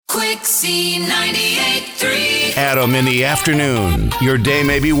Quixie 98.3. Adam in the afternoon. Your day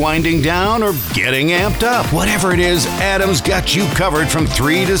may be winding down or getting amped up. Whatever it is, Adam's got you covered from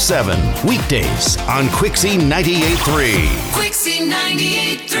 3 to 7. Weekdays on Quixie 98.3. Quixie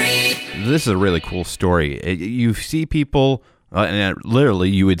 98.3. This is a really cool story. You see people, and literally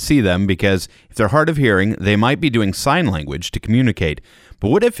you would see them because if they're hard of hearing, they might be doing sign language to communicate.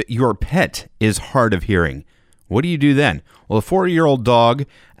 But what if your pet is hard of hearing? What do you do then? Well, a 4-year-old dog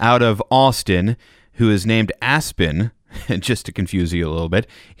out of Austin who is named Aspen, just to confuse you a little bit,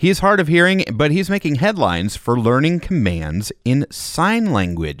 he's hard of hearing, but he's making headlines for learning commands in sign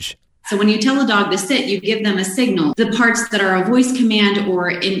language. So when you tell a dog to sit, you give them a signal. The parts that are a voice command,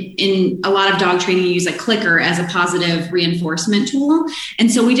 or in a lot of dog training, you use a clicker as a positive reinforcement tool.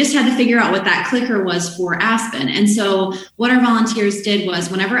 And so we just had to figure out what that clicker was for Aspen. And so what our volunteers did was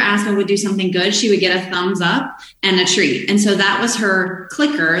whenever Aspen would do something good, she would get a thumbs up and a treat. And so that was her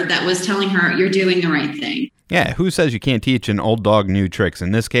clicker that was telling her, you're doing the right thing. Yeah, who says you can't teach an old dog new tricks?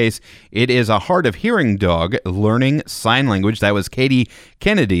 In this case, it is a hard of hearing dog learning sign language. That was Katie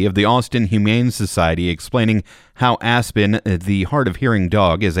Kennedy of the Austin Humane Society explaining how Aspen, the hard of hearing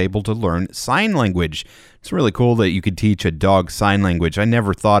dog, is able to learn sign language. It's really cool that you could teach a dog sign language. I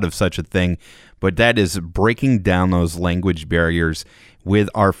never thought of such a thing, but that is breaking down those language barriers with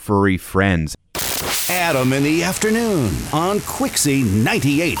our furry friends. Adam in the afternoon on Quixie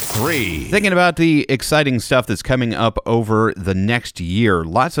 98.3. Thinking about the exciting stuff that's coming up over the next year.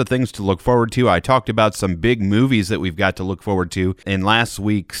 Lots of things to look forward to. I talked about some big movies that we've got to look forward to in last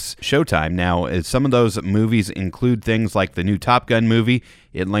week's Showtime. Now, some of those movies include things like the new Top Gun movie.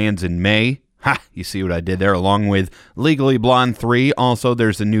 It lands in May. Ha! You see what I did there, along with Legally Blonde 3. Also,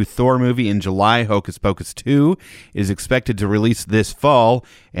 there's a new Thor movie in July. Hocus Pocus 2 is expected to release this fall.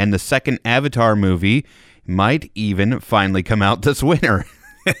 And the second Avatar movie might even finally come out this winter.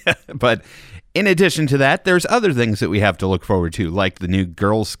 But in addition to that, there's other things that we have to look forward to, like the new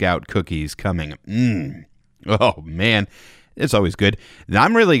Girl Scout cookies coming. Oh, man. It's always good.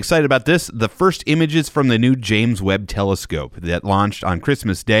 I'm really excited about this. The first images from the new James Webb Telescope that launched on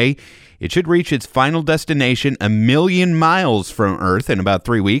Christmas Day. It should reach its final destination 1 million miles from Earth in about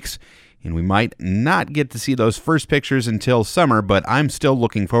 3 weeks. And we might not get to see those first pictures until summer, but I'm still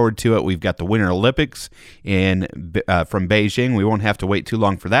looking forward to it. We've got the Winter Olympics from Beijing. We won't have to wait too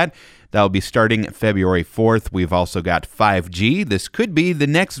long for that. That'll be starting February 4th. We've also got 5G. This could be the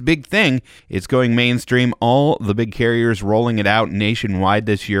next big thing. It's going mainstream. All the big carriers rolling it out nationwide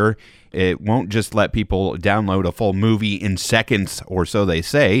this year. It won't just let people download a full movie in seconds, or so they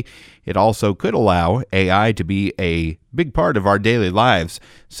say. It also could allow AI to be a big part of our daily lives.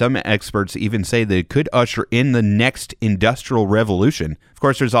 Some experts even say that it could usher in the next industrial revolution. Of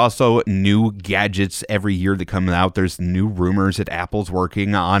course, there's also new gadgets every year that come out. There's new rumors that Apple's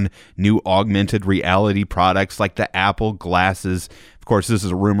working on new augmented reality products like the Apple glasses. Of course, this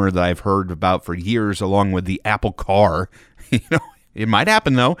is a rumor that I've heard about for years, along with the Apple car. It might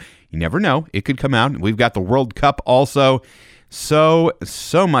happen, though. You never know. It could come out. We've got the World Cup also. So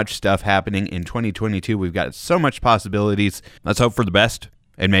much stuff happening in 2022. We've got so much possibilities. Let's hope for the best,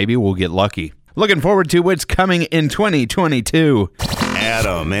 and maybe we'll get lucky. Looking forward to what's coming in 2022.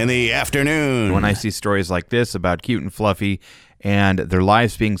 Adam in the afternoon. When I see stories like this about Cute and Fluffy and their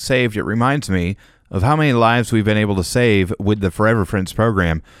lives being saved, it reminds me of how many lives we've been able to save with the Forever Friends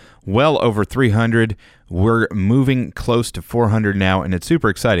program. Well over 300. We're moving close to 400 now, and it's super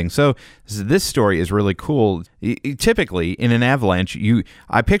exciting. So this story is really cool. Typically, in an avalanche,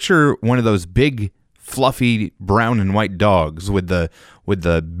 I picture one of those big, fluffy brown and white dogs with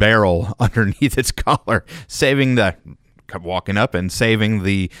the barrel underneath its collar, walking up and saving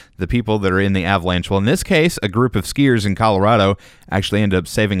the people that are in the avalanche. Well, in this case, a group of skiers in Colorado actually ended up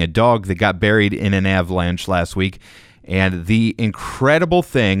saving a dog that got buried in an avalanche last week. And the incredible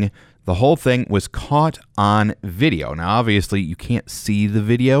thing, the whole thing was caught on video. Now, obviously, you can't see the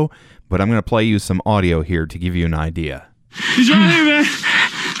video, but I'm going to play you some audio here to give you an idea. He's right here, man.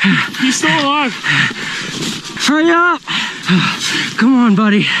 He's still alive. Hurry up. Come on,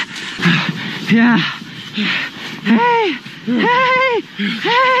 buddy. Yeah. Hey.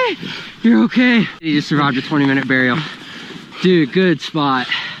 You're okay. He just survived a 20-minute burial. Dude, good spot.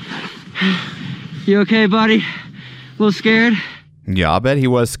 You okay, buddy? A little scared? Yeah, I bet he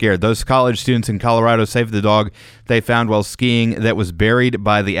was scared. Those college students in Colorado saved the dog they found while skiing that was buried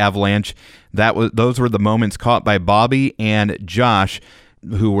by the avalanche. Those were the moments caught by Bobby and Josh,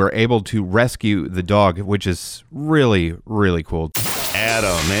 who were able to rescue the dog, which is really, really cool.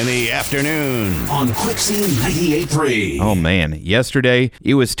 Adam in the afternoon on Quixie 98.3. Oh man, yesterday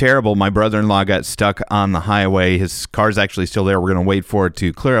it was terrible. My brother-in-law got stuck on the highway. His car's actually still there. We're going to wait for it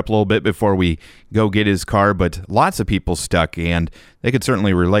to clear up a little bit before we go get his car, but lots of people stuck, and they could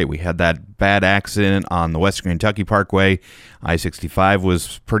certainly relate. We had that bad accident on the Western Kentucky Parkway. I-65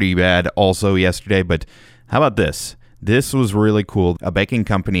 was pretty bad also yesterday, but how about this? This was really cool. A baking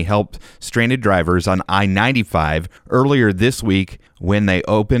company helped stranded drivers on I-95 earlier this week when they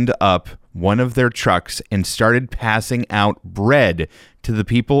opened up one of their trucks and started passing out bread to the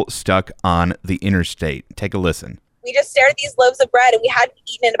people stuck on the interstate. Take a listen. We just stared at these loaves of bread and we hadn't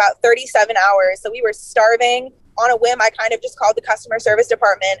eaten in about 37 hours. So we were starving. On a whim, I kind of just called the customer service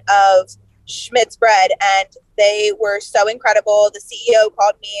department of Schmidt's Bread, and they were so incredible. The CEO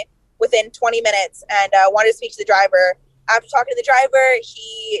called me within 20 minutes and wanted to speak to the driver. After talking to the driver,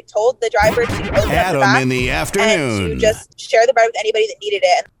 he told the driver to open up the Adam back in the afternoon. and to just share the bread with anybody that needed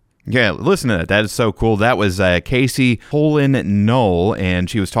it. Yeah, listen to that. That is so cool. That was Casey Holin-Knoll, and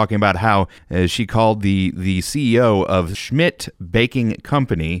she was talking about how she called the CEO of Schmidt Baking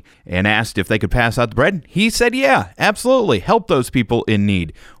Company and asked if they could pass out the bread. He said, yeah, absolutely. Help those people in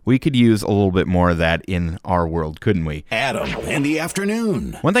need. We could use a little bit more of that in our world, couldn't we? Adam in the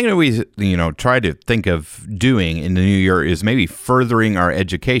afternoon. One thing that we, try to think of doing in the new year is maybe furthering our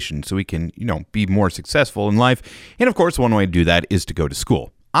education so we can, be more successful in life. And of course, one way to do that is to go to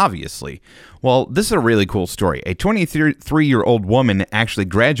school. Obviously. Well, this is a really cool story. A 23-year-old woman actually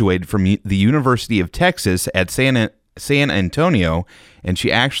graduated from the University of Texas at San Antonio, and she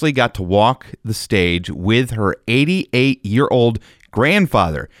actually got to walk the stage with her 88-year-old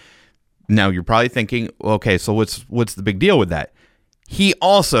grandfather. Now, you're probably thinking, okay, so what's the big deal with that? He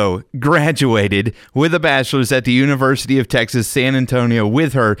also graduated with a bachelor's at the University of Texas, San Antonio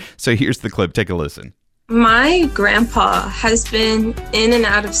with her. So here's the clip. Take a listen. My grandpa has been in and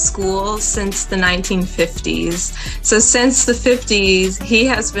out of school since the 1950s. So since the 50s, he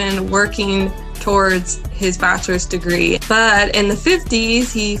has been working towards his bachelor's degree. But in the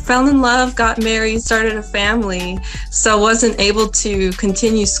 50s, he fell in love, got married, started a family, so wasn't able to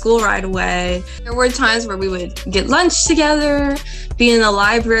continue school right away. There were times where we would get lunch together, be in the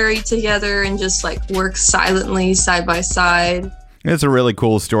library together, and just work silently side by side. It's a really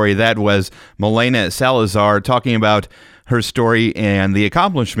cool story. That was Milena Salazar talking about her story and the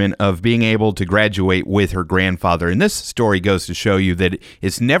accomplishment of being able to graduate with her grandfather. And this story goes to show you that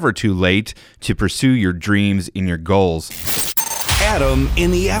it's never too late to pursue your dreams and your goals. Adam in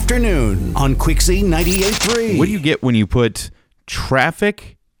the afternoon on Quixie 98.3. What do you get when you put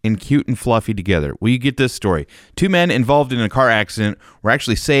traffic and cute and fluffy together? Well, you get this story. 2 men involved in a car accident were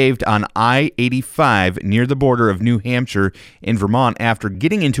actually saved on I-85 near the border of New Hampshire and Vermont after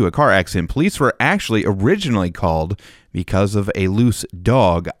getting into a car accident. Police were actually originally called because of a loose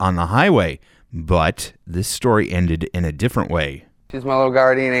dog on the highway, but this story ended in a different way. She's my little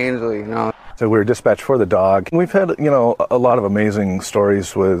guardian angel, So we were dispatched for the dog. We've had, a lot of amazing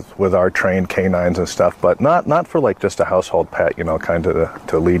stories with our trained canines and stuff, but not for just a household pet, kind of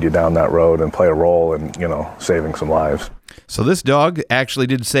to lead you down that road and play a role in, saving some lives. So this dog actually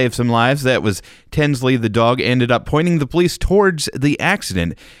did save some lives. That was Tinsley. The dog ended up pointing the police towards the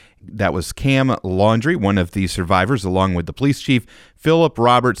accident. That was Cam Laundrie, one of the survivors, along with the police chief, Philip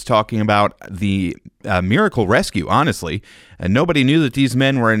Roberts, talking about the miracle rescue, honestly. And nobody knew that these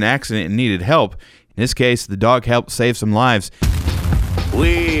men were in an accident and needed help. In this case, the dog helped save some lives.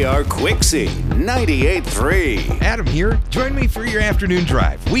 We are Quixie 98.3. Adam here. Join me for your afternoon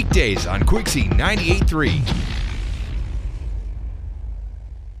drive, weekdays on Quixie 98.3.